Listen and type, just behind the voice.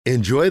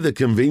Enjoy the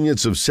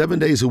convenience of 7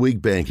 days a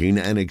week banking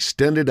and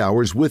extended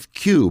hours with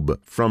Cube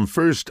from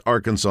First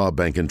Arkansas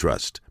Bank and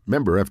Trust.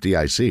 Member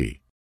FDIC.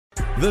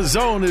 The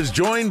Zone is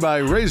joined by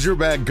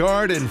Razorback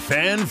guard and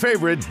fan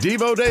favorite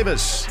Devo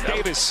Davis.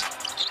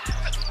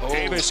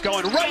 Davis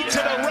going right to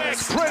the rack.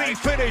 Pretty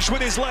finish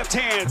with his left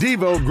hand.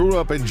 Devo grew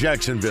up in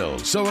Jacksonville,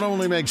 so it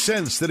only makes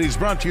sense that he's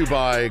brought to you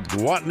by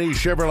Gwatney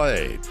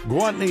Chevrolet.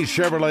 Gwatney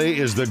Chevrolet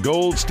is the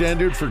gold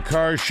standard for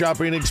car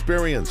shopping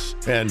experience,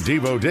 and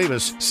Devo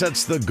Davis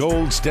sets the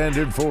gold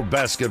standard for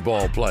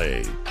basketball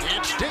play.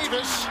 It's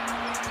Davis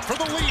for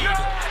the lead.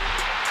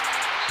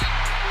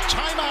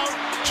 Timeout,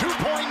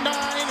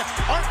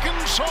 2.9,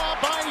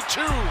 Arkansas by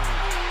 2.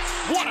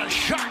 What a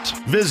shot!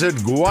 Visit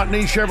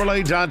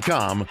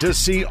GwatneyChevrolet.com to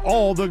see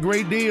all the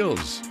great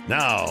deals.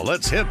 Now,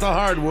 let's hit the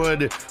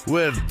hardwood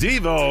with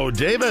Devo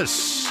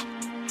Davis.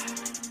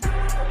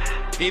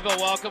 Devo,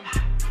 welcome.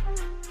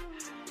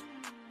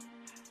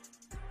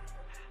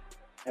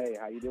 Hey,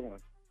 how you doing?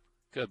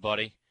 Good,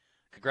 buddy.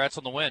 Congrats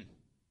on the win.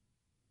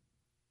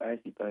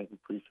 Thank you.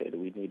 Appreciate it.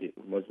 We needed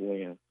much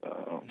win.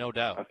 No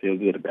doubt. I feel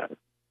good about it.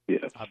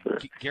 Yeah, sure.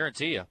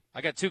 Guarantee you.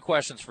 I got 2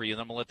 questions for you,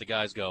 then I'm going to let the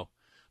guys go.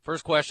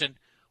 First question,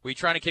 were you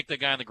trying to kick the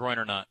guy in the groin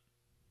or not?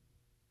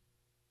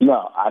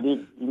 No, I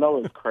didn't. You know,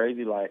 it's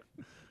crazy. Like,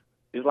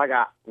 it's like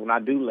when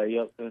I do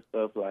layups and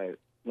stuff, like, you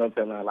know what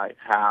I'm saying, like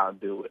how I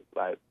do it,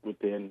 like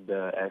within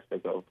the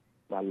aspect of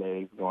my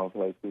legs going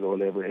places or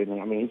whatever. And,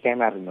 I mean, he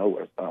came out of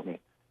nowhere. So, I mean,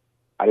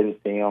 I didn't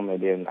see him,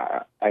 and then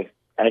I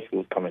actually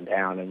was coming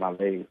down, and my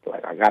legs,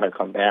 like, I got to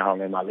come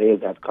down, and my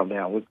legs have to come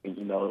down with me,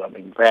 you know. I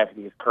mean,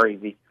 gravity is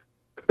crazy.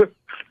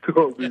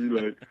 So,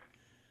 like,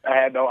 I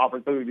had no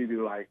opportunity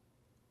to, like,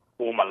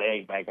 pull my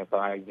leg back, and so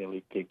I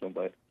accidentally kicked him,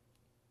 but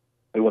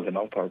it wasn't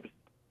on purpose.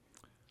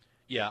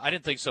 Yeah, I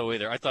didn't think so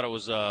either. I thought it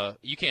was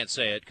you can't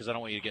say it because I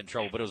don't want you to get in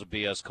trouble, but it was a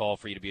BS call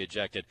for you to be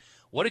ejected.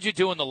 What did you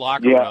do in the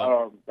locker room?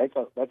 Yeah, they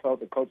told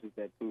the coaches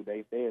that, too.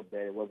 They said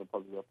that it wasn't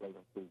supposed to be a play,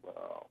 too,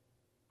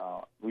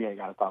 but we ain't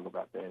got to talk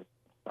about that.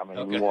 I mean,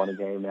 Okay. We won the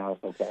game now.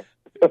 It's okay.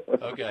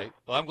 Okay.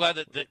 Well, I'm glad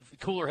that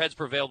cooler heads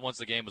prevailed once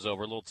the game was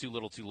over. A little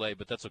too late,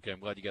 but that's okay. I'm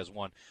glad you guys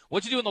won.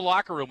 What'd you do in the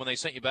locker room when they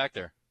sent you back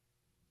there?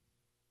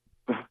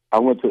 I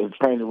went to the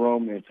training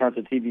room and turned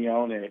the TV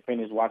on and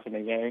finished watching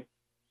the game.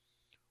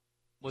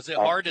 Was it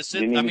hard to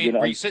sit? I mean,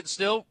 were you sitting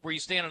still? Were you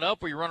standing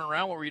up? Were you running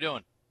around? What were you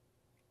doing?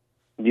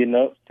 Getting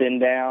up, sitting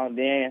down,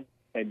 and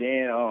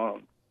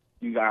then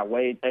you got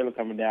Wade Taylor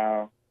coming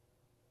down,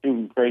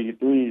 shooting crazy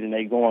threes, and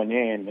they going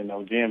in. You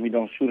know, Jim, he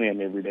don't shoot in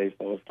every day,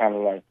 so it's kind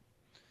of like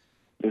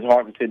it's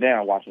hard to sit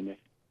down watching this.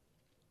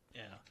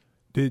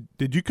 Yeah.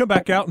 Did you come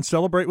back out and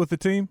celebrate with the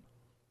team?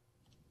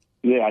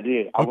 Yeah, I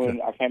did. Okay.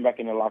 I came back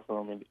in the locker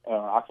room, and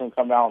I couldn't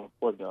come out on the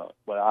court, though,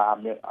 but I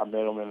met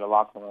him in the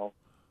locker room,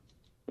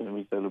 and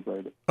we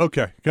celebrated.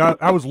 Okay.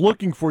 I was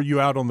looking for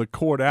you out on the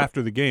court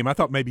after the game. I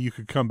thought maybe you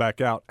could come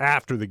back out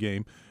after the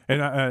game,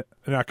 and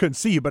I couldn't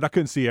see you, but I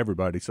couldn't see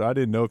everybody, so I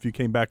didn't know if you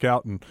came back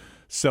out and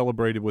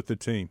celebrated with the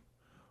team.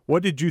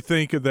 What did you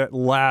think of that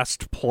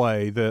last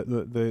play,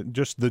 the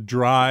just the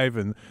drive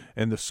and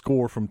the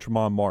score from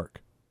Tremont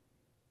Mark?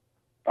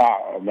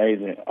 Oh,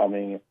 amazing. I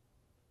mean,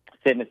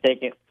 7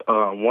 seconds,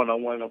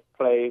 one-on-one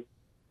play,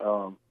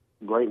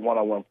 great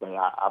one-on-one play.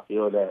 I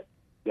feel that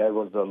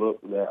was a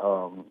look that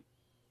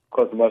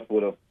Coach Musk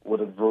would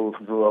have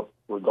drew up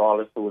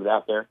regardless who was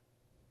out there,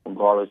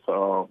 regardless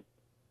how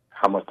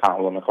much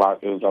time on the clock.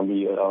 It was going to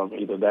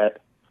be either that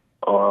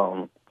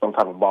or some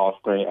type of ball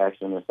screen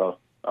action. And so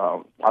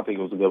I think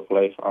it was a good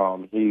play.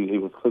 He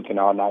was cooking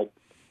all night.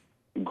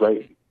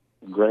 Great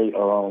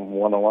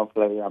one-on-one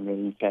play. I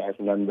mean, you can't ask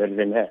for nothing better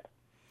than that.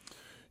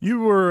 You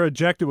were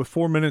ejected with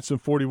 4 minutes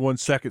and 41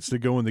 seconds to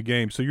go in the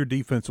game, so your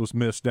defense was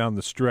missed down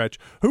the stretch.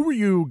 Who were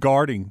you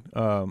guarding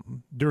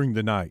during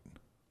the night?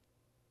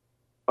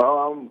 We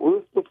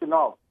were switching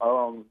off.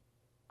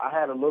 I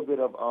had a little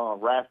bit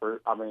of Radford.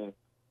 I mean,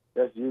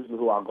 that's usually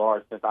who I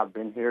guard since I've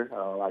been here.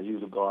 I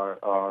usually guard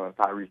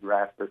Tyrese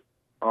Radford.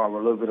 A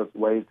little bit of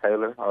Wade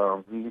Taylor.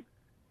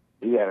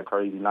 He had a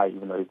crazy night,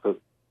 even though he took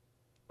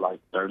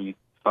like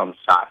 30-some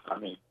shots. I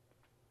mean,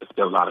 it's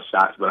still a lot of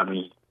shots, but I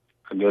mean,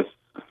 I guess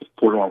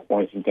 41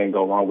 points, you can't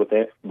go wrong with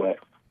that. But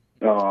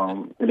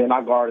and then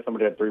I guarded some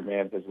of their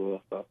 3-mans as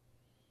well. So.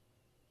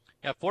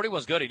 Yeah,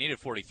 41's good. He needed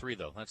 43,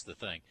 though. That's the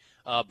thing.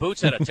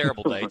 Boots had a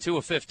terrible day, 2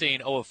 of 15,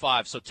 0 of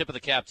 5, so tip of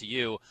the cap to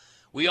you.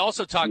 We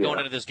also talked going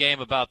into this game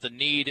about the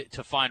need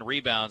to find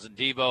rebounds, and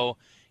Devo,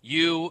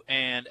 you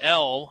and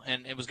El,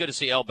 and it was good to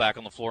see El back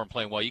on the floor and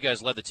playing well. You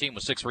guys led the team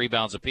with 6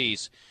 rebounds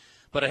apiece,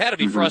 but it had to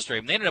be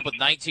frustrating. They ended up with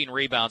 19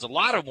 rebounds. A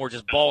lot of them were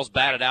just balls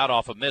batted out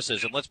off of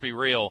misses, and let's be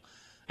real,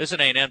 this is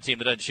an A&M team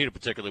that doesn't shoot it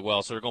particularly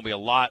well, so there are going to be a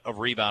lot of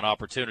rebound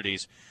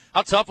opportunities.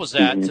 How tough was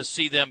that to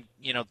see them,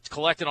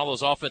 collecting all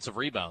those offensive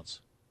rebounds?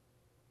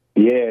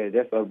 Yeah,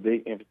 that's a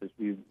big emphasis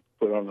we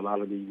put on a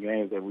lot of these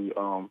games that we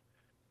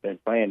been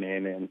playing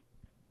in, and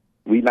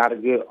we not a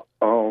good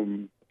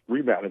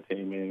rebounding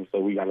team, and so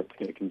we got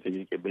to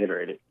continue to get better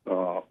at it.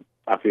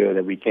 I feel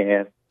that we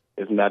can.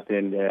 It's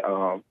nothing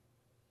that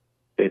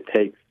it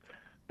takes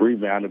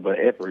rebounding, but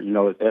effort.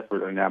 It's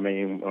effort. And I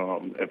mean,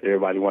 if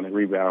everybody want to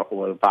rebound,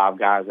 or the 5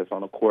 guys that's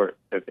on the court,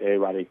 if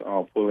everybody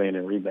pull in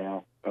and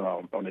rebound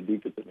on the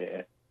defensive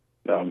end,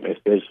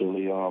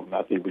 especially,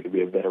 I think we could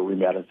be a better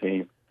rebounding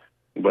team.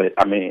 But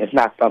I mean, it's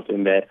not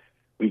something that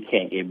we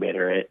can't get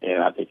better at,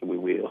 and I think we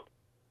will.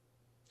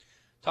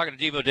 Talking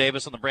to Devo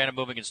Davis on the Brandon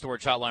Moving and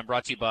Storage Hotline,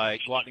 brought to you by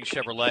Gwatney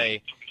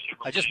Chevrolet.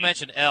 I just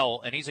mentioned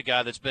L, and he's a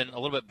guy that's been a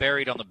little bit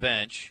buried on the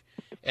bench.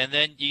 And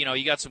then,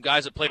 you got some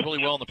guys that played really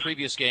well in the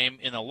previous game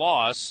in a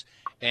loss,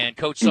 and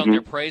Coach sung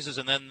their praises,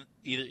 and then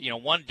either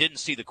one didn't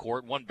see the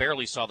court, one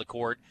barely saw the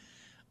court,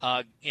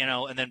 and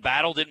then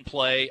Battle didn't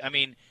play. I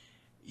mean,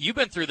 you've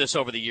been through this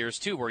over the years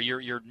too, where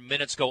your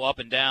minutes go up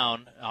and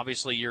down.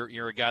 Obviously,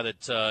 you're a guy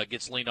that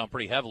gets leaned on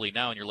pretty heavily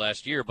now in your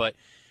last year, but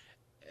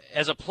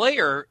as a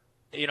player,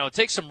 it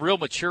takes some real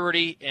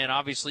maturity, and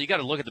obviously you got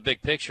to look at the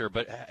big picture.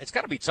 But it's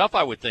got to be tough,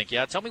 I would think.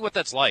 Yeah, tell me what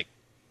that's like.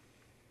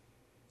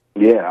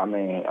 Yeah, I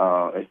mean,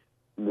 it's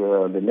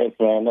the next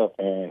man up,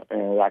 and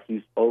like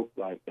you spoke,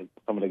 like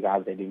some of the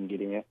guys that didn't get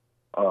in,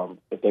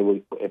 if they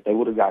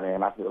would have got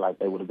in, I feel like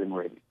they would have been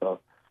ready. So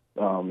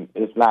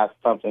it's not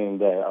something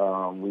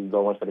that we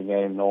go into the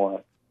game knowing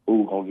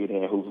who's gonna get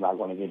in, who's not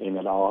gonna get in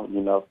at all.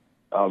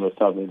 It's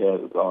something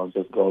that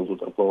just goes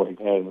with the flow of the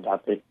game. And I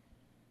think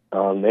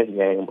next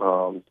game,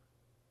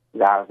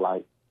 guys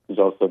like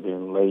Joseph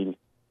and Lady,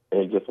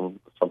 they get some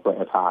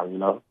playing time.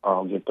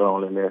 Get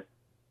thrown in there.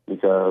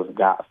 Because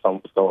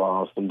some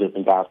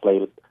different guys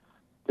played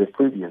this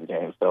previous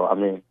game. So, I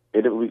mean,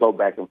 we go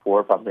back and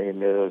forth. I mean,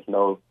 there's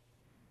no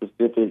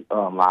specific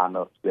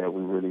lineups that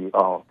we really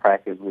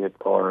practice with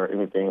or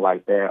anything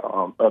like that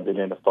other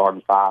than the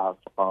starting 5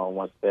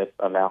 once that's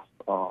announced,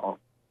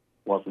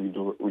 once we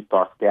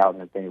start scouting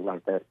and things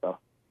like that. So,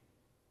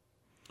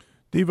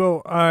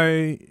 Devo,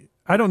 I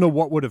don't know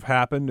what would have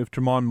happened if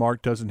Tremont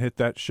Mark doesn't hit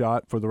that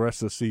shot for the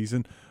rest of the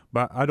season,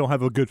 but I don't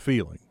have a good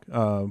feeling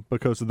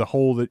because of the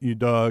hole that you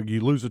dug.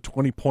 You lose a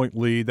 20-point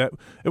lead. It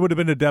would have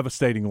been a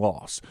devastating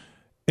loss.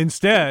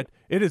 Instead,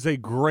 it is a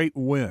great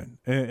win,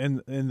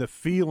 and the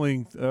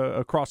feeling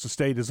across the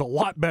state is a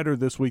lot better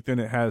this week than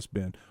it has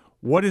been.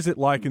 What is it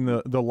like in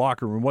the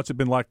locker room? What's it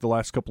been like the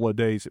last couple of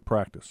days at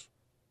practice?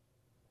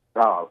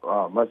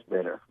 Much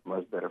better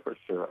for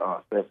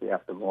sure, especially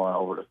after going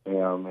over the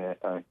film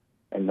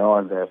and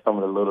knowing that some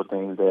of the little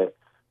things that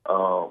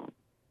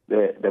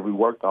we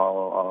worked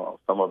on,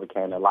 some of it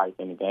came to life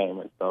in the game.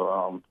 And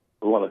so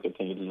we want to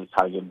continue to just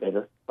try to get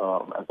better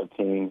as a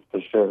team,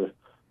 for sure,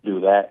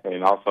 do that.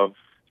 And also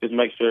just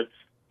make sure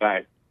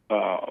that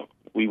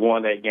we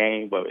won that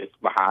game, but it's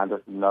behind us,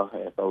 and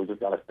so we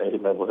just got to stay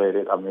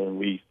level-headed. I mean,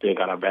 we still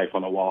got our backs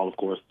on the wall, of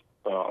course,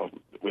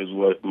 is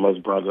what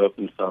must brought up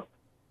and stuff.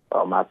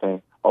 I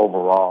think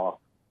overall,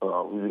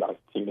 we got to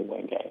continue to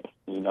win games.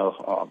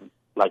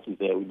 Like you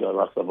said, we dug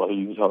ourselves a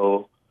huge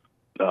hole.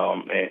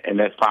 And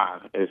that's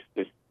fine.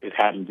 It's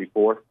happened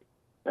before,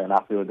 and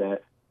I feel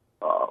that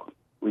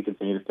we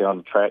continue to stay on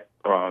the track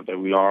that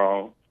we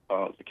are on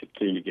to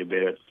continue to get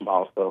better at the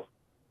small stuff.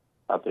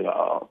 I think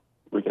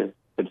we can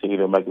continue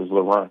to make this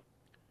little run.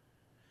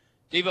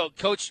 Devo,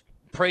 Coach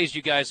praised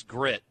you guys'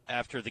 grit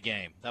after the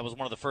game. That was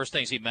one of the first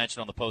things he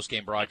mentioned on the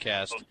post-game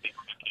broadcast.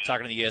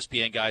 Talking to the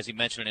ESPN guys, he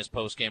mentioned in his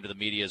post-game to the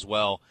media as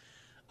well.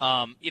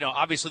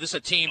 Obviously this is a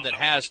team that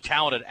has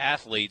talented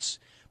athletes.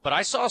 But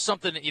I saw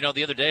something,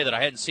 the other day that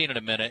I hadn't seen in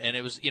a minute, and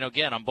it was,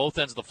 again, on both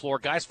ends of the floor,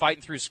 guys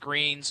fighting through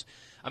screens.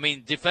 I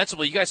mean,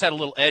 defensively, you guys had a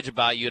little edge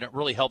about you, and it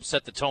really helped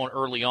set the tone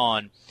early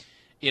on.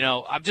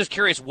 I'm just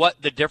curious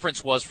what the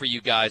difference was for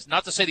you guys.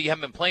 Not to say that you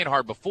haven't been playing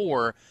hard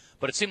before,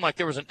 but it seemed like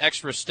there was an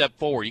extra step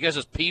forward. You guys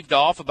just peeved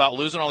off about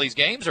losing all these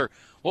games, or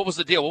what was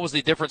the deal? What was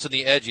the difference in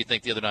the edge, you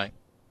think, the other night?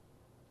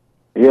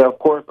 Yeah, of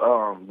course,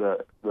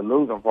 the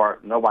losing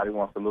part, nobody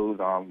wants to lose.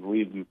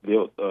 We've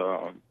built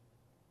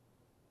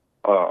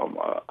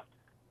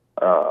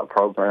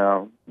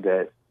program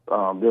that's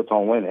built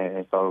on winning,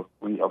 and so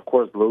of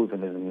course,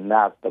 losing is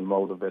not the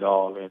motive at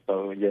all. And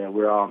so, yeah,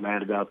 we're all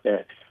mad about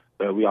that,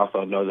 but we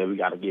also know that we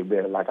got to get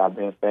better, like I've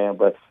been saying.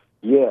 But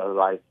yeah,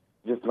 like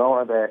just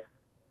knowing that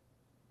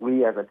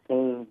we as a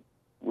team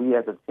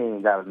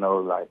got to know,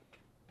 like,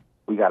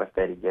 we got to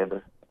stay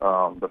together.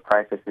 The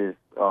practices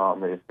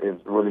is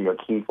really a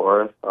key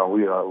for us.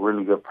 We are a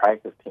really good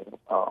practice team,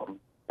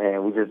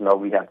 and we just know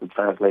we have to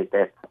translate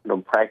the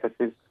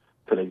practices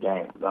to the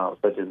game,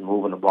 such as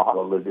moving the ball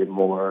a little bit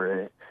more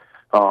and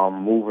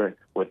moving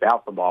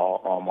without the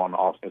ball on the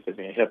offensive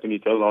end, helping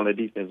each other on the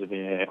defensive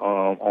end,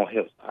 on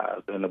hip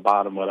sides and the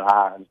bottom of the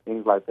eye and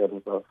things like that.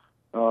 And so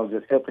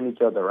just helping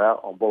each other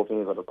out on both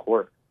ends of the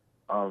court,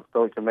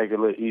 so it can make it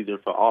a little easier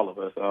for all of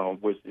us,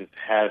 which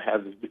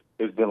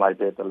it's been like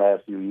that the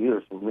last few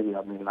years for me.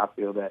 I mean, I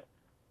feel that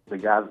the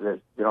guys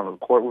that get on the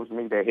court with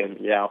me, they help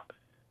me out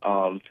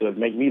to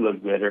make me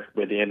look better,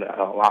 but then I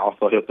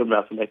also help them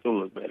out to make them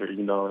look better,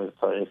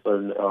 in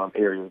certain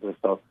areas. And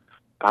so,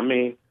 I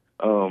mean,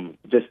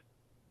 just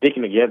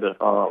sticking together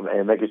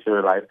and making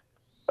sure, like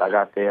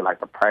I said, like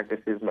the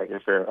practices, making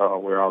sure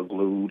we're all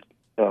glued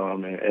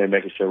and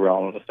making sure we're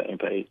all on the same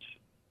page.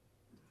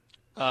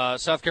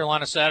 South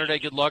Carolina Saturday.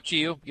 Good luck to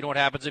you. You know what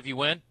happens if you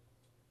win?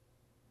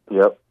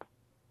 Yep.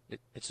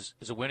 It's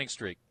a winning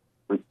streak.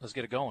 Let's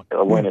get it going.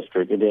 A winning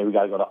streak. And then we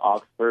got to go to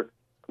Oxford.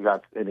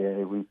 And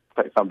then we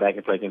come back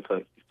and play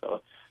Kentucky.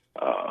 So,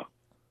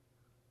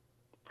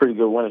 pretty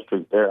good winning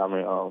streak there. I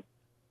mean,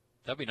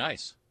 that'd be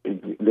nice.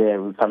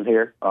 Then we come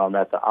here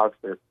at the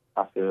Oxford.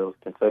 I feel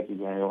Kentucky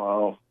game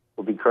will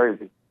be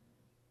crazy.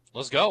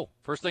 Let's go.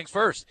 First things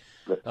first.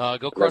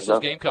 Go crush those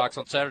Gamecocks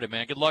on Saturday,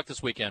 man. Good luck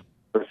this weekend.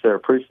 For sure.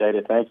 Appreciate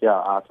it. Thank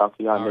y'all. I'll talk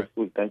to y'all next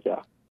week. Thank y'all.